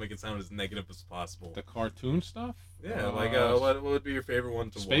cartoons to make it sound as negative as possible. The cartoon stuff? Yeah, like what would be your favorite one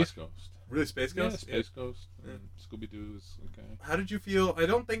to Space watch? Ghost. Really, Space Ghost? Yeah, Space Ghost. Yeah. And Scooby-Doo is okay. How did you feel? I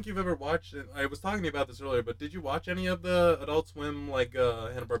don't think you've ever watched it. I was talking to you about this earlier, but did you watch any of the Adult Swim, like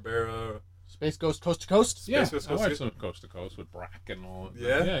Hanna-Barbera? Space Ghost Coast to Coast? Yeah, Ghost, I watched some Coast to Coast with Brack and all.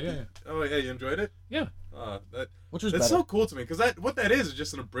 Yeah? Yeah. Oh, yeah, you enjoyed it? Yeah. Which was That's better? so cool to me, because what that is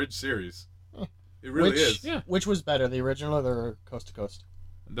just an abridged series. Huh. It really Which- is. Yeah. Which was better, the original or the Coast to Coast?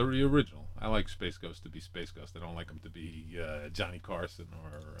 The original. I like Space Ghost to be Space Ghost. I don't like him to be Johnny Carson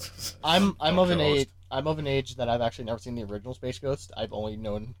or. I'm of an Host. age. I'm of an age that I've actually never seen the original Space Ghost. I've only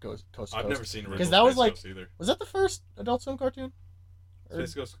known Coast to Coast. I've never seen original 'Cause that was Space like- Ghost either. Was that the first Adult Swim cartoon? Or-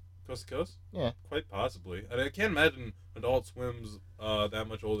 Space Ghost Coast to Coast? Yeah. Quite possibly. I can't imagine Adult Swim's that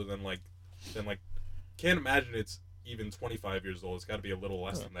much older than can't imagine it's even 25 years old. It's got to be a little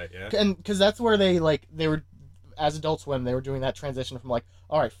less than that, yeah? And because that's where they were, as Adult Swim, they were doing that transition from like,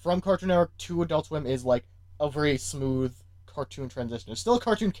 all right, from Cartoon Network to Adult Swim is like a very smooth cartoon transition. It's still a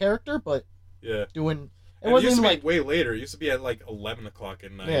cartoon character, but Yeah. doing it And wasn't used to even be like way later. It used to be at like 11 o'clock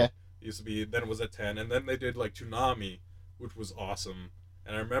at night. yeah. It used to be, then it was at 10, and then they did like Toonami, which was awesome.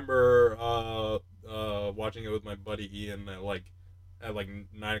 And I remember watching it with my buddy Ian at like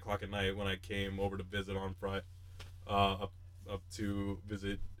 9 o'clock at night when I came over to visit on Friday, up to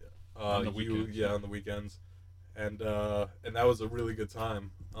visit On the weekends. Yeah, on the weekends, and that was a really good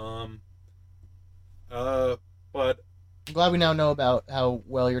time. But I'm glad we now know about how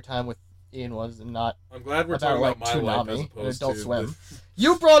well your time with Ian was, and not I'm glad we're About, talking like, about my life as Toonami and opposed Adult to Swim.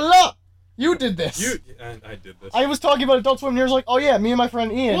 You brought it up. You did this. I did this. I was talking about Adult Swim, and you was like, "Oh yeah, me and my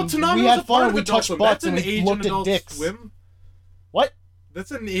friend Ian, Well, Toonami we was had a part fun. of We Adult touched Swim. butts That's and an we age looked of at Adult dicks." Swim. What?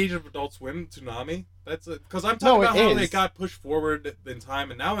 That's an age of Adult Swim, Toonami. That's because I'm No, talking about it how they is. got pushed forward in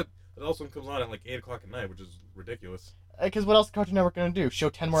time, and now Adult Swim comes on at like 8 o'clock at night, which is ridiculous. Because what else is Cartoon Network gonna do? Show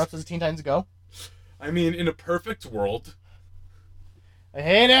 10 more episodes of Teen Titans Go? I mean, in a perfect world, I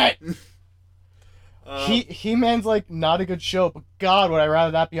hate it. uh, He-Man's like not a good show, but God, would I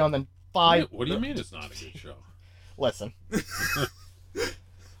rather that be on than 5. What do you mean it's not a good show? Listen,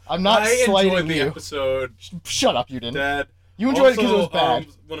 I'm not I enjoyed slighting the you. episode, Shut up, you didn't. Dad. You enjoyed it because it was Also, bad.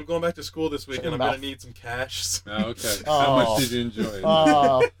 when I'm going back to school this Shut weekend, your I'm gonna mouth. need some cash. Oh, okay. Oh. How much did you enjoy it?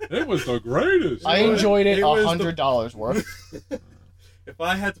 Uh, It was the greatest. I enjoyed it It was the- $100 worth. If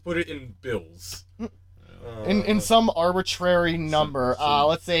I had to put it in bills, in some arbitrary number.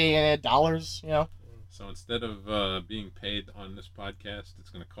 Let's say dollars. So instead of being paid on this podcast, it's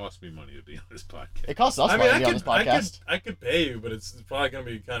going to cost me money to be on this podcast. It costs us money to be on this podcast. I could pay you, but it's probably gonna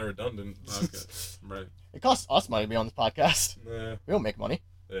be kind of redundant. Okay, right. It costs us money to be on this podcast. Yeah. We don't make money.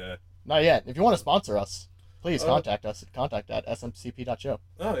 Yeah. Not yet. If you want to sponsor us, please contact us at contact@smcp.show.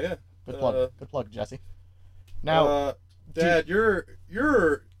 Oh yeah. Good plug. Good plug, Jesse. Now, Dad, you're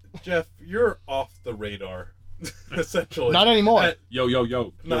Jeff. You're off the radar, essentially. not anymore. Yo, you're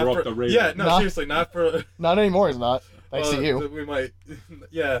off the radar. Yeah, no, seriously, not for. Not anymore. It's not. Thanks to you. We might,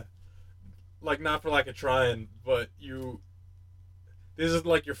 yeah, like not for lack of trying, but you. This is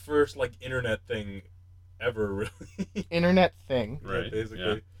like your first like internet thing, ever really. Internet thing. Right. Yeah, basically.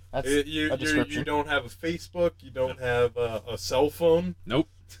 Yeah. That's a a description. You don't have a Facebook. You don't have a cell phone. Nope.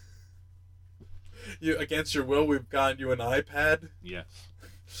 You against your will, we've gotten you an iPad. Yes.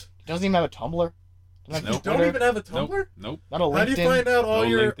 Doesn't even have a Tumblr. Doesn't have Nope. Don't Twitter. even have a Tumblr. Nope. Not a LinkedIn. How do you find out all No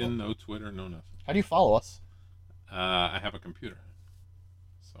your? LinkedIn, no Twitter, no nothing. How do you follow us? I have a computer,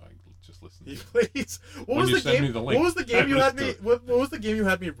 so I just listen. To You it. please. What When was you the send game? me the link, What was the game you I had listen me? to What was the game you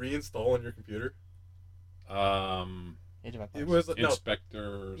had me reinstall on your computer? Age of Empires. It was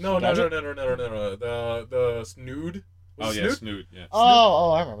Inspector. no. Gadget? The Snood. Was Oh it yeah, Snood? Snood. Yeah.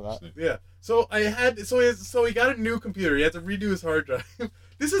 Oh, I remember that. Snood. Yeah. So he got a new computer. He had to redo his hard drive.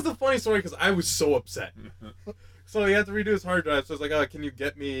 This is the funny story because I was so upset. So he had to redo his hard drive. So I was like, can you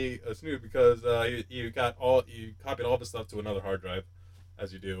get me a Snood? Because you copied all the stuff to another hard drive,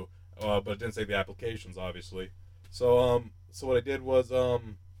 as you do, but it didn't save the applications, obviously. So what I did was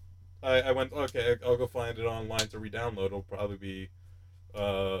I went, okay, I'll go find it online to re-download. It'll probably be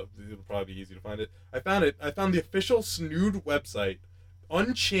easy to find it. I found it. I found the official Snood website,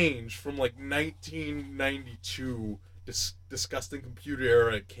 unchanged from like 1992. Disgusting computer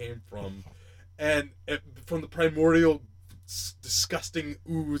era it came from, and from the primordial disgusting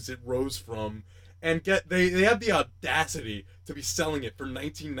ooze it rose from, and they had the audacity to be selling it for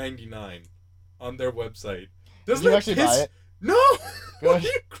 $19.99 on their website. Did you actually buy it? No. Good. Are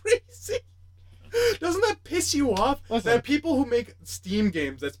you crazy? Doesn't that piss you off? Listen. That people who make Steam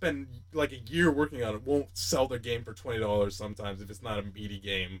games that spend like a year working on it won't sell their game for $20 sometimes if it's not a meaty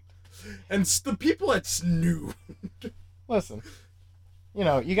game. And the people at Snood. Listen, you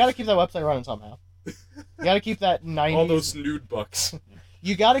got to keep that website running somehow. You got to keep that 90s. All those Snood bucks.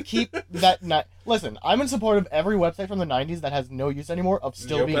 You got to keep that. Listen, I'm in support of every website from the 90s that has no use anymore of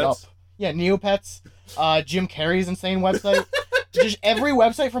still being up. Neopets? Yeah, Neopets, Jim Carrey's insane website. Just every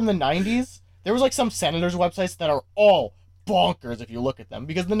website from the 90s. There was like some senators' websites that are all bonkers if you look at them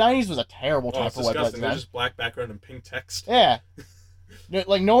because the 90s was a terrible time It's for websites. disgusting. They're Man. just black background and pink text. Yeah.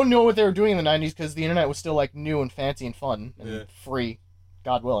 Like, no one knew what they were doing in the 90s because the internet was still, like, new and fancy and fun and free,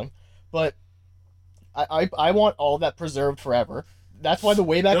 God willing. But I want all that preserved forever. That's why the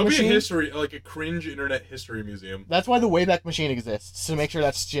Wayback There'll Machine... be a history, like a cringe internet history museum. That's why the Wayback Machine exists, to make sure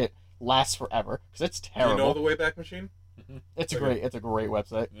that shit lasts forever. Because it's Do terrible. you know the Wayback Machine? It's a Okay. great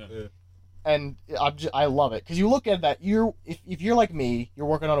website. Yeah. And I love it. Because you look at that, if you're like me, you're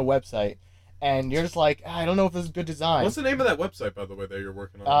working on a website, and you're just like, I don't know if this is good design. What's the name of that website, by the way, that you're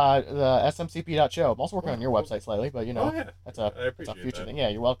working on? The smcp.show. I'm also working on your website slightly, but Oh yeah. that's I a appreciate future that. thing. Yeah,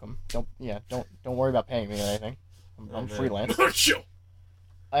 you're welcome. Don't worry about paying me or anything. I'm Oh, man. freelance, Sure.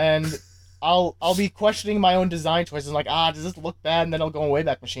 and I'll be questioning my own design choices. Like, does this look bad? And then I'll go on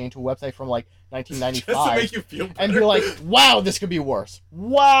Wayback Machine to a website from like Just to 1995, make you feel better. and be like, wow, this could be worse.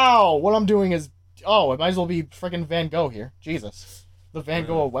 Wow, what I'm doing is, it might as well be freaking Van Gogh here. Jesus, the Van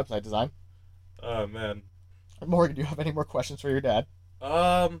Gogh of website design. Oh man. Morgan, do you have any more questions for your dad?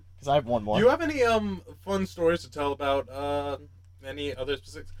 Because I have one more. Do you have any fun stories to tell about any other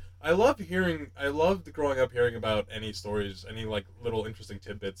specifics? I loved growing up hearing about any stories, any like little interesting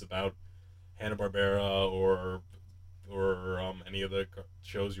tidbits about Hanna-Barbera or any of the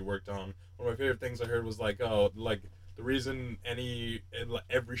shows you worked on. One of my favorite things I heard was like, the reason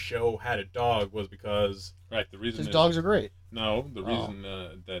every show had a dog was because Right. The reason Because is, dogs are great. No, the reason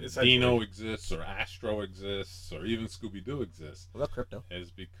that Essentially. Dino exists or Astro exists or even Scooby-Doo exists What about crypto?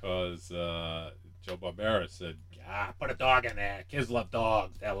 is because Joe Barbera said, put a dog in there. Kids love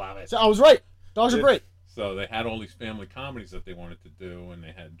dogs. They'll love it. So I was right. Dogs are Yeah. great. So they had all these family comedies that they wanted to do, and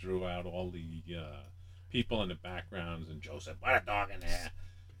they had drew out all the people in the backgrounds, and Joe said, put a dog in there.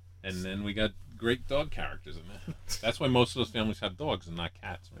 And then we got great dog characters in there. That's why most of those families have dogs and not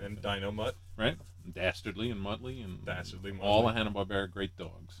cats. and Dino Mutt. Right? Dastardly and Muttley and Dastardly, all the Muttley. Hanna-Barbera great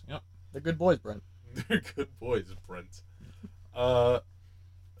dogs. Yep. They're good boys, Brent. They're good boys, Brent.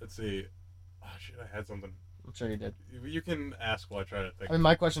 Let's see. Oh shit, I had something. I'm sure you did. You can ask while I try to think. I mean,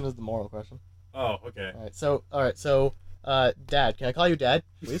 my question is the moral question. Oh, okay. All right. So, Dad, can I call you Dad,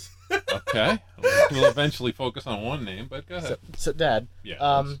 please? Okay. We'll eventually focus on one name, but go ahead. So, Dad.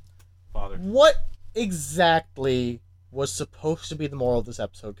 Yeah. Father. What exactly was supposed to be the moral of this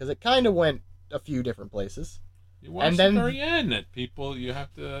episode? Because it kind of went a few different places. You watch and then- the very end that people you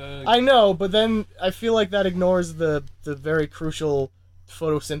have to. I know, but then I feel like that ignores the very crucial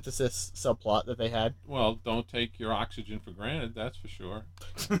photosynthesis subplot that they had. Well, don't take your oxygen for granted. That's for sure.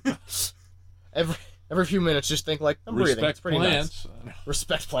 Every few minutes, just think like I'm breathing. It's Respect pretty plants. nice.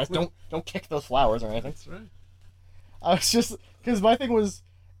 Respect plants. Don't kick those flowers or anything. That's right. I was just because my thing was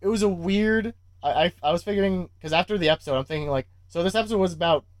it was a weird. I was figuring because after the episode, I'm thinking like so this episode was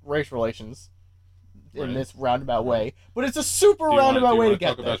about race relations in Right. this roundabout way, but it's a super Do you roundabout wanna way to talk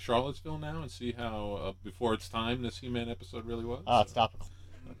get there. about Charlottesville now and see how before its time this He-Man episode really was? It's topical.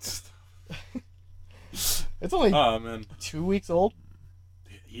 It's only Oh man, 2 weeks old.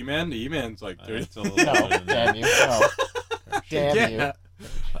 He-Man's like 30. It's a little No, better than that. damn you. No, damn Yeah.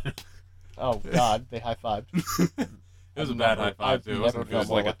 you. Oh God, they high fived. It was a bad high five too. It I've wasn't never It was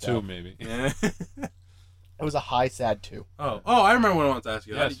felt good. like a more 2 maybe. Yeah. It was a high sad 2. Oh, I remember what I wanted to ask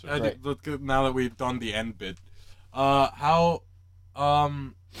you. Yes, Now that we've done the end bit, how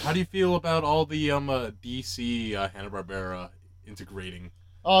do you feel about all the DC Hanna-Barbera integrating?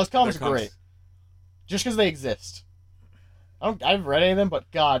 Oh, those comics Their are great. Just because they exist. I haven't read any of them, but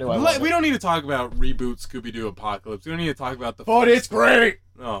God, do I love We it. don't need to talk about reboot Scooby-Doo Apocalypse. We don't need to talk about the. But it's great.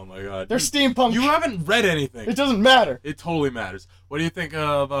 Oh my God. They're steampunk. You haven't read anything. It doesn't matter. It totally matters. What do you think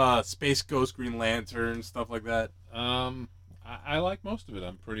of Space Ghost, Green Lantern, stuff like that? I like most of it.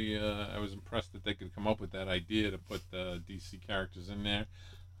 I'm pretty. I was impressed that they could come up with that idea to put the DC characters in there.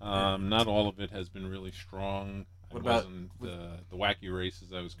 Not all of it has been really strong. What It about- wasn't the wacky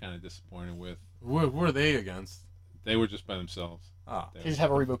races? I was kind of disappointed with. Who are they against? They were just by themselves. Ah, They You were- just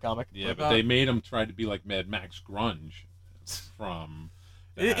have a reboot comic. Yeah, What but about- they made them try to be like Mad Max Grunge from.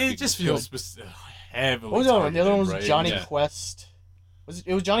 the Happy it just Gilmore. feels heavily. What was the other one? The other one was targeted, Johnny right? Yeah. Quest.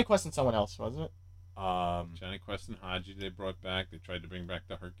 It was Johnny Quest and someone else, wasn't it? Johnny Quest and Haji they brought back. They tried to bring back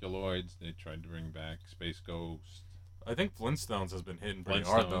the Herculoids. They tried to bring back Space Ghost. I think Flintstones has been hitting pretty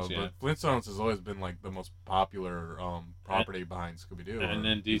hard though. Flintstones, yeah. But Flintstones has always been like the most popular property behind Scooby Doo. And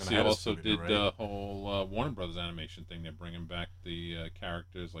then DC also did the whole Warner Brothers animation thing. They're bringing back the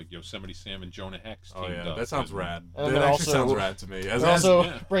characters like Yosemite Sam and Jonah Hex. Oh teamed yeah, up that sounds and- rad. And That then actually also- sounds rad to me. They're also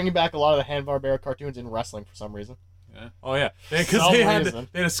yeah. bringing back a lot of the Hanna-Barbera cartoons in wrestling for some reason. Oh yeah, because Some they had reason.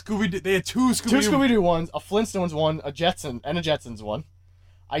 a Scooby. They had two Two Scooby. Scooby-Doo ones, a Flintstones one, a Jetsons one.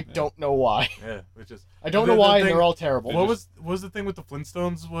 I don't know why. Yeah, which is. I don't know why, and they're all terrible. What was the thing with the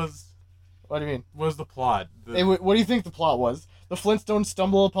Flintstones? What do you mean? Was the plot? What do you think the plot was? The Flintstones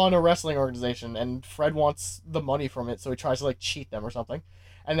stumble upon a wrestling organization, and Fred wants the money from it, so he tries to like cheat them or something.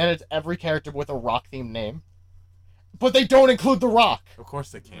 And then it's every character with a rock-themed name, but they don't include the Rock. Of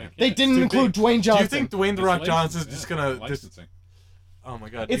course they can't. They didn't Too include big. Dwayne Johnson. Do you think Dwayne the It's Rock Johnson's licensing, just yeah, gonna? licensing. Oh my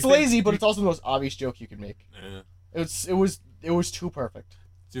God! It's Do you think- lazy, but it's also the most obvious joke you could make. Yeah. It was too perfect.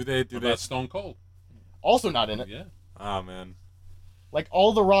 Do they? What about Stone Cold? Also not in it. Yeah. Oh man. Like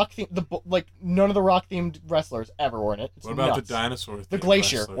all the Rock like none of the Rock themed wrestlers ever were in it. It's What about nuts. the dinosaur? The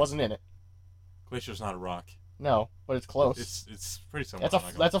Glacier wasn't in it. Glacier's not a rock. No, but it's close. It's pretty similar.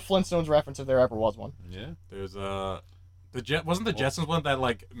 That's a Flintstones reference if there ever was one. Yeah. There's wasn't the Jetsons one that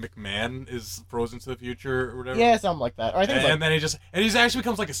like McMahon is frozen to the future or whatever? Yeah, something like that. Or I think it's like, and then he actually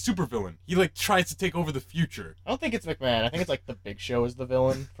becomes like a supervillain. He like tries to take over the future. I don't think it's McMahon. I think it's like the Big Show is the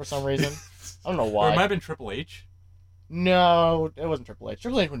villain for some reason. I don't know Or it why. might have been Triple H. No, it wasn't Triple H.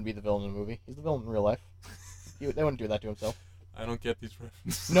 Triple H wouldn't be the villain in the movie. He's the villain in real life. They wouldn't do that to himself. I don't get these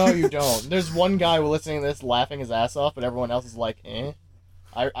references. No, you don't. There's one guy listening to this laughing his ass off, but everyone else is like, eh.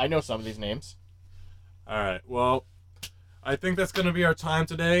 I know some of these names. All right. Well, I think that's gonna be our time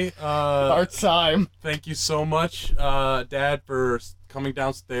today. Our time. Thank you so much, Dad, for coming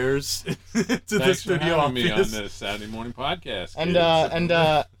downstairs to the Thanks for studio having me on office. this Saturday morning podcast. And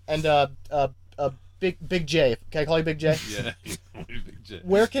Big J. Can I call you Big J? Yeah. Big J.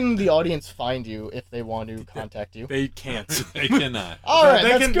 Where can the audience find you if they want to contact you? They can't. They cannot. All right, they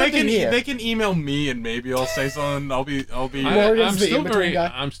that's can, good they to can, hear. They can email me and maybe I'll say something. I'll be. Morgan's the in-between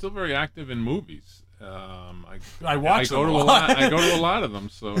guy. I'm still very active in movies. I watch go them to a a lot. lot. I go to a lot of them.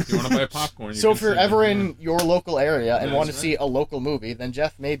 So if you want to buy popcorn, So can if you're see me. ever in your local area and That's want to right. see a local movie, then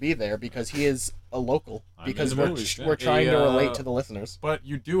Jeff may be there because he is a local. I'm Because in the we're movies, yeah. we're trying to Hey, relate to the listeners. But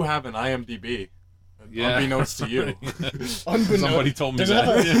you do have an IMDb. Yeah. Unbeknownst to you. Unbeknownst. Somebody told me Does it that.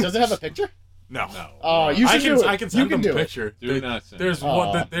 have a, does it have a picture? No. No. Oh, you should do it. I can You send can them do a it. picture. Do not send There's it. one.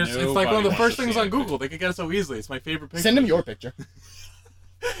 Aw. It's like Nobody one of the wants first to things see on it. Google. They can get it so easily. It's my favorite picture. Send him your picture.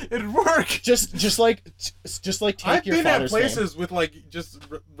 It worked. Just like take I've your been at father's places with like just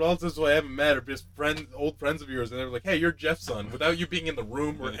relatives who I haven't met or just old friends of yours, and they're like, "Hey, you're Jeff's son," without you being in the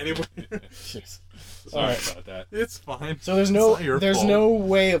room or anywhere. name. Jeez. Sorry Alright. about that. It's fine. So there's It's not your fault. no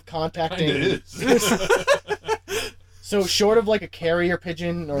way of Kinda contacting. is. So short of like a carrier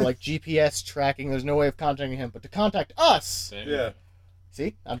pigeon or like GPS tracking, there's no way of contacting him. But to contact us, Yeah.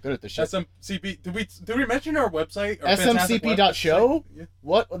 see, I'm good at this shit. SMCP. Did we mention our website? Our fantastic smcp.show? website? Yeah.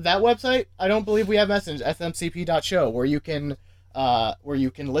 What, that website? I don't believe we have message. smcp.show, where you can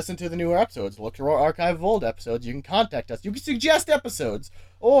listen to the newer episodes, look through our archive of old episodes. You can contact us. You can suggest episodes,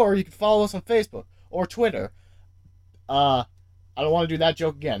 or you can follow us on Facebook or Twitter. I don't want to do that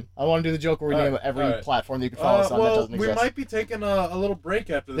joke again. I want to do the joke where we name every platform that you can follow us on that doesn't exist. We might be taking a little break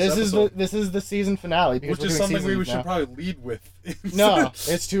after This episode. this is the season finale because Which we're is doing something we seasons should now. probably lead with. No,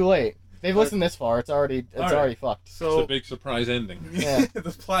 it's too late. They've listened this far. It's already Alright. fucked. It's So a big surprise ending. Yeah. the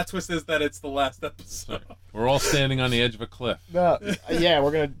plot twist is that it's the last episode. We're all standing on the edge of a cliff. Yeah,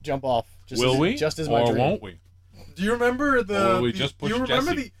 we're gonna jump off. Will we? Just as my or dream. won't we? Do you remember Or will we just do you push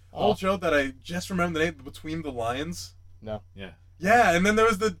remember Jesse? the old show that I just remember the name, Between the Lions? No. Yeah. Yeah, and then there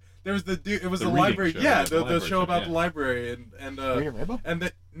was the dude. It was The the reading library. show, Yeah, the the library show show, about yeah. the library and Reading Rainbow? and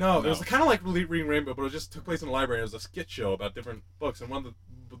it was kind of like Reading Rainbow, but it just took place in the library. It was a skit show about different books, and one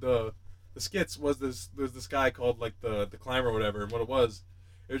of the skits was this guy called like the climber or whatever, and what it was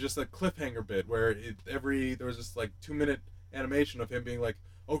just a cliffhanger bit where there was this like 2-minute animation of him being like,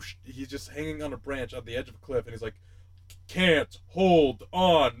 he's just hanging on a branch on the edge of a cliff, and he's like, can't hold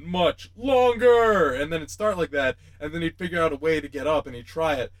on much longer, and then it'd start like that, and then he'd figure out a way to get up and he'd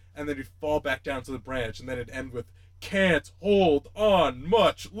try it, and then he'd fall back down to the branch, and then it'd end with can't hold on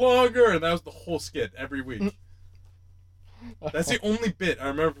much longer, and that was the whole skit every week. That's the only bit I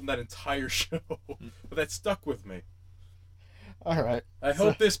remember from that entire show, but that stuck with me. All right. I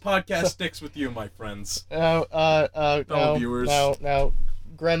hope this podcast sticks with you, my friends. Now, Fellow viewers. Now,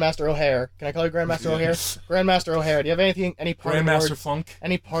 Grandmaster O'Hare. Can I call you Grandmaster O'Hare? Grandmaster O'Hare. Do you have any parting Grandmaster words? Funk.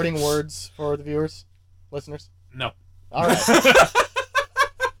 Any parting words for the viewers, listeners? No. All right.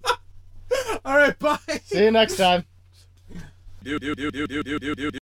 All right, bye. See you next time.